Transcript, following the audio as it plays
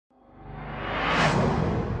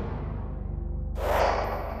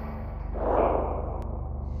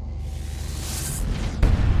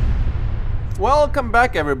Welcome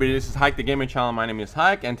back everybody, this is Hike the Gamer channel. My name is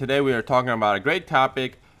Hike and today we are talking about a great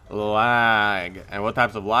topic, lag, and what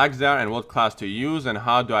types of lags there are and what class to use and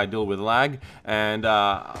how do I deal with lag, and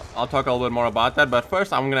I'll talk a little bit more about that. But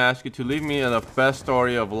first I'm gonna ask you to leave me the best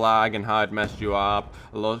story of lag and how it messed you up,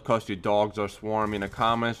 cost you dogs or swarm in the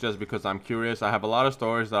comments, just because I'm curious. I have a lot of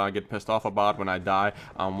stories that I get pissed off about when I die.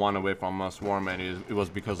 I'm one away from a swarm and it was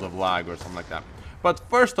because of lag or something like that. But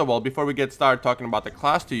first of all, before we get started talking about the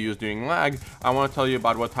class to use during lag, I want to tell you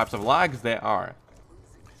about what types of lags there are.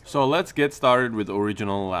 So let's get started with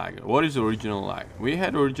original lag. What is original lag? We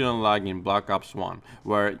had original lag in Black Ops 1,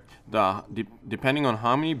 where depending on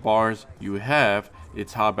how many bars you have,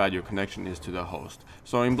 it's how bad your connection is to the host.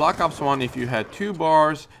 So in Black Ops 1, if you had 2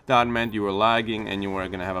 bars, that meant you were lagging and you were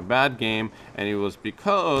going to have a bad game, and it was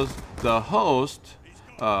because the host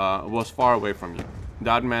was far away from you.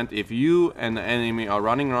 That meant if you and the enemy are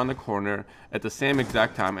running around the corner at the same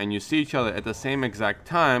exact time and you see each other at the same exact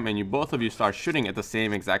time and both of you start shooting at the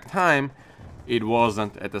same exact time, it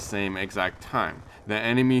wasn't at the same exact time. The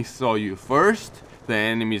enemy saw you first, the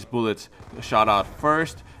enemy's bullets shot out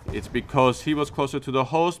first. It's because he was closer to the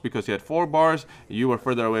host because he had 4 bars, you were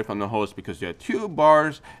further away from the host because you had 2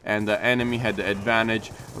 bars, and the enemy had the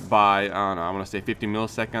advantage by, I don't know, I want to say 50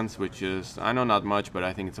 milliseconds, which is, I know, not much, but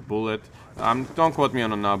I think it's a bullet. Don't quote me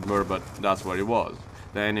on a number, but that's what it was.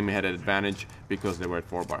 The enemy had an advantage because they were at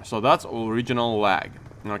 4 bars. So that's original lag.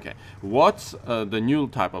 Okay, what's the new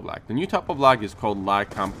type of lag? The new type of lag is called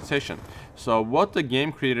lag compensation. So what the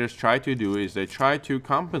game creators try to do is they try to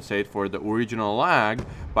compensate for the original lag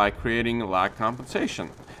by creating lag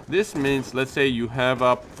compensation. This means, let's say you have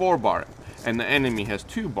a 4 bar and the enemy has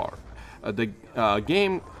 2 bar. The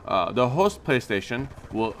host PlayStation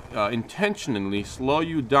will intentionally slow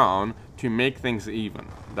you down to make things even.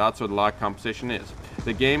 That's what lag compensation is.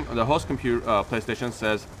 The host PlayStation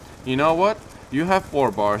says, you know what? You have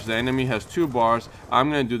 4 bars, the enemy has 2 bars. I'm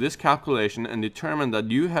going to do this calculation and determine that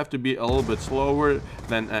you have to be a little bit slower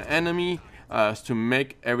than an enemy to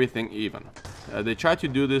make everything even. They try to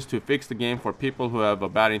do this to fix the game for people who have a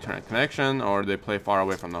bad internet connection or they play far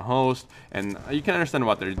away from the host, and you can understand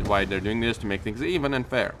why they're doing this, to make things even and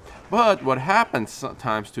fair. But what happens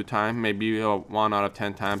times to time, maybe 1 out of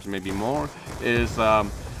 10 times, maybe more, is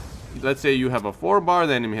let's say you have a 4 bar,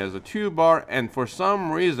 the enemy has a 2 bar, and for some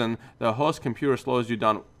reason the host computer slows you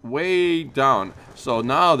down way down. So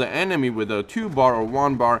now the enemy with a 2 bar or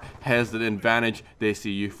 1 bar has the advantage, they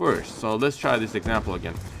see you first. So let's try this example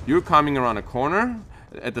again. You're coming around a corner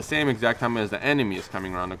at the same exact time as the enemy is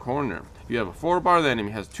coming around the corner. You have a 4 bar, the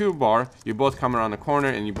enemy has 2 bar, you both come around the corner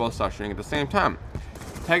and you both start shooting at the same time.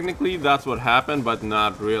 Technically that's what happened, but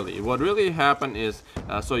not really. What really happened is,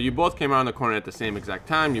 so you both came around the corner at the same exact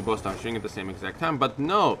time, you both started shooting at the same exact time, but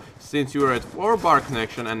no, since you were at 4 bar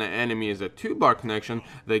connection and the enemy is at 2 bar connection,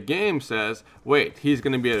 the game says, wait, he's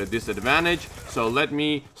going to be at a disadvantage, so let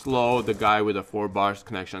me slow the guy with a 4 bars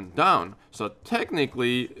connection down. So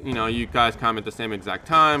technically, you know, you guys come at the same exact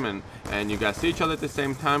time and you guys see each other at the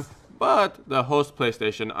same time, but the host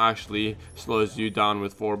PlayStation actually slows you down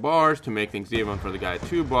with 4 bars to make things even for the guy at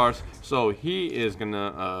 2 bars. So he's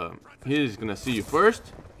gonna see you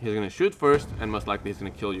first, he's gonna shoot first, and most likely he's gonna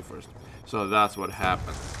kill you first. So that's what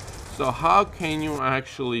happens. So how can you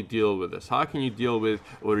actually deal with this? How can you deal with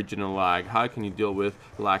original lag? How can you deal with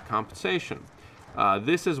lag compensation?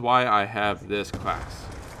 This is why I have this class.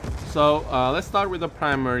 So let's start with the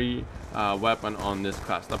primary weapon on this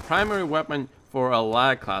class. The primary weapon for a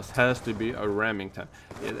lag class has to be a Remington,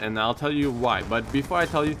 and I'll tell you why. But before I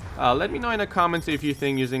tell you, let me know in the comments if you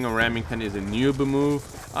think using a Remington is a noob move.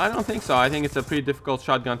 I don't think so. I think it's a pretty difficult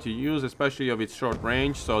shotgun to use, especially of its short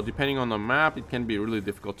range, so depending on the map it can be really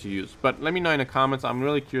difficult to use. But let me know in the comments. I'm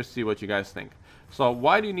really curious to see what you guys think. So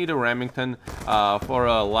why do you need a Remington for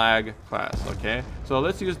a lag class? Okay, so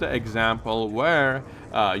let's use the example where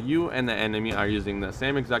you and the enemy are using the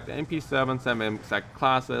same exact MP7, same exact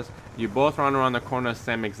classes. You both run around the corner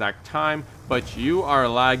same exact time, but you are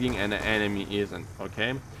lagging and the enemy isn't.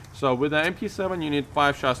 Okay, so with the MP7 you need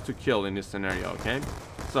 5 shots to kill in this scenario. Okay,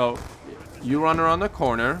 so you run around the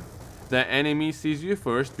corner, the enemy sees you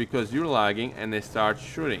first because you're lagging and they start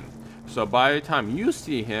shooting. So by the time you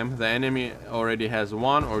see him, the enemy already has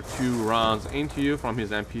 1 or 2 rounds into you from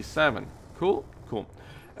his MP7. Cool? Cool.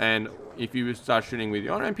 And if you start shooting with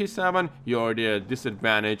your MP7, you're already at a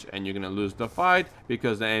disadvantage and you're going to lose the fight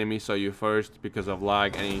because the enemy saw you first because of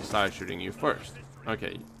lag and he started shooting you first.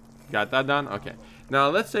 Okay, got that done? Okay. Now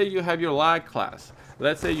let's say you have your lag class.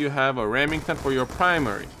 Let's say you have a Remington for your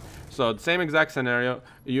primary. So the same exact scenario,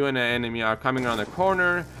 you and the enemy are coming around the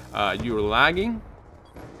corner, you're lagging.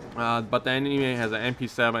 but the enemy has an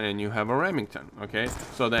MP7 and you have a Remington. Okay,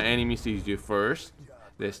 so the enemy sees you first,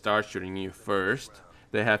 they start shooting you first,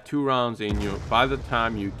 they have 2 rounds in you by the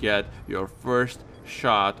time you get your first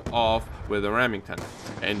shot off with a Remington.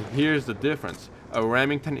 And here's the difference: a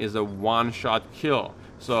Remington is a one-shot kill.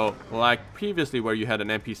 So like previously where you had an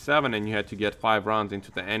MP7 and you had to get 5 rounds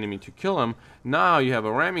into the enemy to kill him, now you have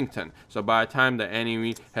a Remington. So by the time the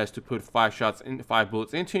enemy has to put 5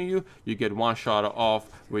 bullets into you, you get 1 shot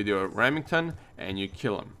off with your Remington and you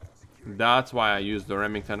kill him. That's why I use the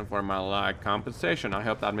Remington for my lag compensation. I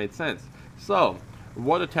hope that made sense. So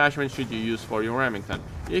what attachment should you use for your Remington?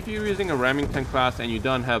 If you're using a Remington class and you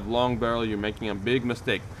don't have long barrel, you're making a big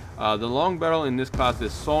mistake. The long barrel in this class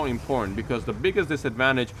is so important because the biggest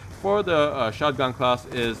disadvantage for the shotgun class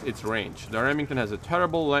is its range. The Remington has a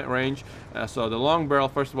terrible range, so the long barrel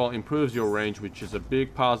first of all improves your range, which is a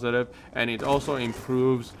big positive, and it also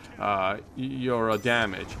improves your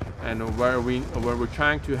damage. And where we're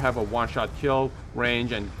trying to have a one-shot kill,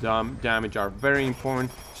 range and damage are very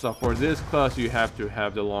important. So for this class you have to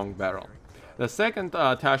have the long barrel. The second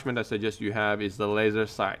attachment I suggest you have is the laser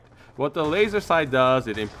sight. What the laser sight does,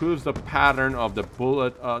 it improves the pattern of the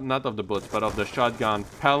bullet, not of the bullets, but of the shotgun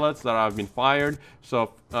pellets that have been fired.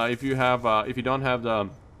 So if you don't have the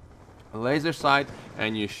laser sight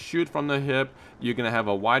and you shoot from the hip, you're gonna have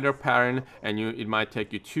a wider pattern, and it might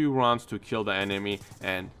take you 2 rounds to kill the enemy,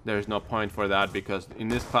 and there's no point for that because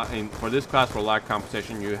for this class for lag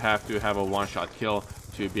compensation you have to have a one-shot kill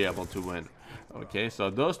to be able to win. Okay, so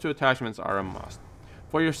those 2 attachments are a must.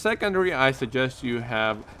 For your secondary, I suggest you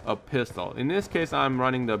have a pistol. In this case, I'm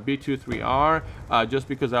running the B23R just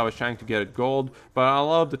because I was trying to get it gold. But I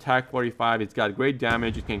love the TAC-45. It's got great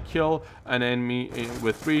damage. It can kill an enemy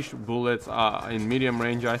with 3 bullets in medium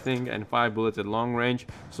range, I think, and 5 bullets at long range.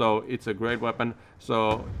 So it's a great weapon.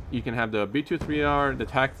 So you can have the B23R, the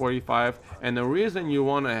TAC-45, and the reason you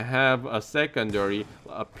want to have a secondary,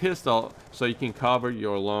 a pistol, so you can cover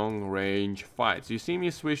your long range fights. You see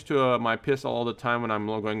me switch to my pistol all the time when I'm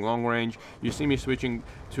going long range. You see me switching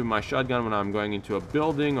to my shotgun when I'm going into a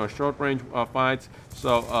building or short range fights.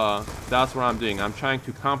 So that's what I'm doing. I'm trying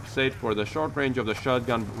to compensate for the short range of the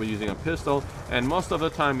shotgun with using a pistol, and most of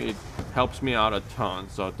the time it helps me out a ton.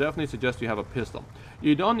 So definitely suggest you have a pistol.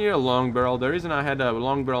 You don't need a long barrel. The reason I had a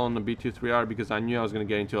long barrel on the B23R because I knew I was going to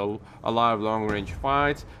get into a lot of long range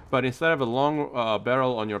fights. But instead of a long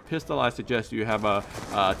barrel on your pistol, I suggest you have a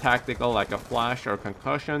tactical like a flash or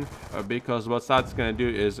concussion, because what that's going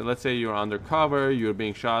to do is, let's say you're undercover, you're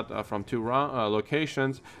being shot from 2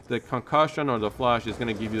 locations. The concussion or the flash is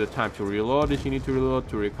going to give you the time to reload if you need to reload,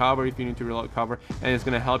 to recover if you need to recover, and it's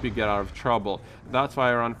going to help you get out of trouble. That's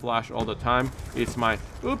why I run flash all the time. It's my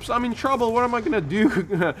oops, I'm in trouble, what am I gonna do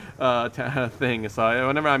thing. So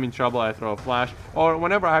whenever I'm in trouble I throw a flash, or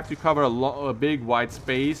whenever I have to cover a big wide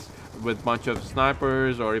space with a bunch of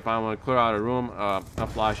snipers, or if I want to clear out a room, a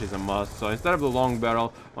flash is a must. So instead of the long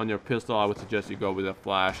barrel on your pistol, I would suggest you go with a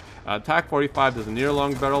flash. TAC-45 doesn't need a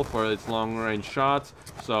long barrel for its long range shots,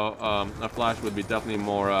 so a flash would be definitely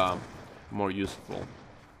more useful.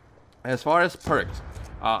 As far as perks,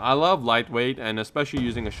 I love lightweight, and especially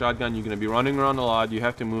using a shotgun, you're going to be running around a lot. You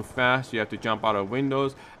have to move fast, you have to jump out of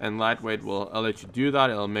windows, and lightweight will let you do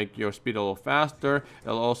that. It'll make your speed a little faster.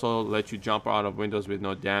 It'll also let you jump out of windows with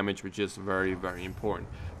no damage, which is very, very important.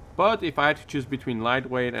 But if I had to choose between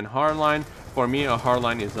lightweight and hardline, for me a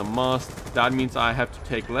hardline is a must. That means I have to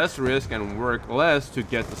take less risk and work less to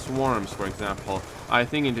get the swarms, for example. I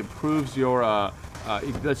think it improves your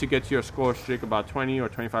it lets you get to your score streak about 20 or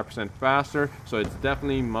 25% faster, so it's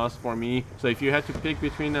definitely a must for me. So if you had to pick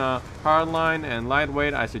between hardline and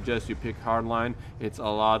lightweight, I suggest you pick hardline. It's a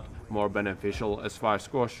lot more beneficial as far as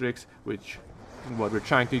score streaks, which what we're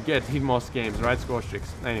trying to get in most games, right? Score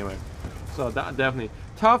streaks. Anyway, so that definitely.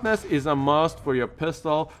 Toughness is a must for your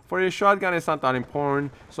pistol. For your shotgun, it's not that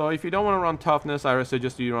important. So if you don't want to run toughness, I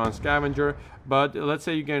suggest you run scavenger. But let's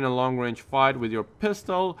say you get in a long range fight with your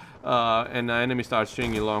pistol and the enemy starts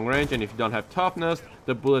shooting you long range, and if you don't have toughness,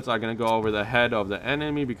 the bullets are going to go over the head of the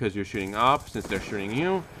enemy because you're shooting up since they're shooting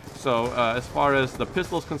you. So as far as the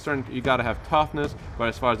pistol is concerned, you got to have toughness, but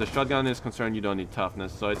as far as the shotgun is concerned, you don't need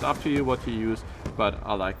toughness. So it's up to you what to use, but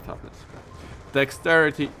I like toughness.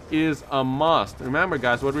 Dexterity is a must. Remember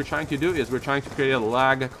guys, what we're trying to do is we're trying to create a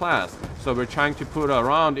lag class. So we're trying to put a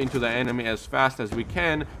round into the enemy as fast as we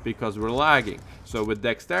can because we're lagging. So with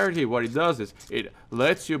dexterity, what it does is it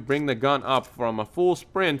lets you bring the gun up from a full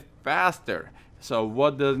sprint faster. So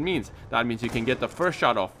what does it mean? That means you can get the first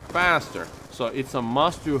shot off faster. So it's a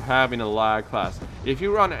must to have in a lag class. If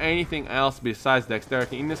you run anything else besides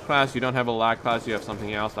dexterity in this class, you don't have a lag class, you have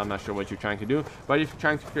something else. I'm not sure what you're trying to do, but if you're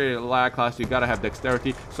trying to create a lag class, you gotta have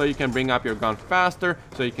dexterity so you can bring up your gun faster,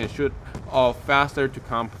 so you can shoot off faster to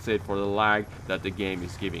compensate for the lag that the game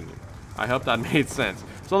is giving you. I hope that made sense.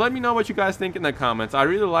 So let me know what you guys think in the comments. I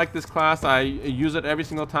really like this class. I use it every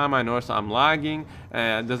single time I notice I'm lagging,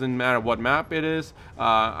 and it doesn't matter what map it is.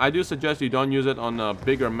 I do suggest you don't use it on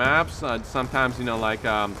bigger maps. Sometimes, you know, like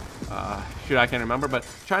I can't remember, but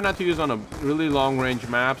try not to use on a really long range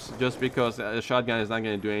maps, just because a shotgun is not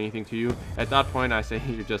going to do anything to you. At that point, I say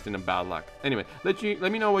you're just in a bad luck. Anyway, let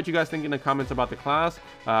me know what you guys think in the comments about the class.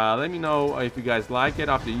 Let me know if you guys like it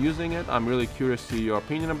after using it. I'm really curious to your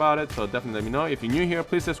opinion about it, so definitely let me know. If you're new here,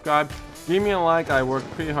 please subscribe, give me a like. I worked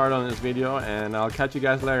pretty hard on this video, and I'll catch you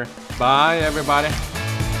guys later. Bye everybody.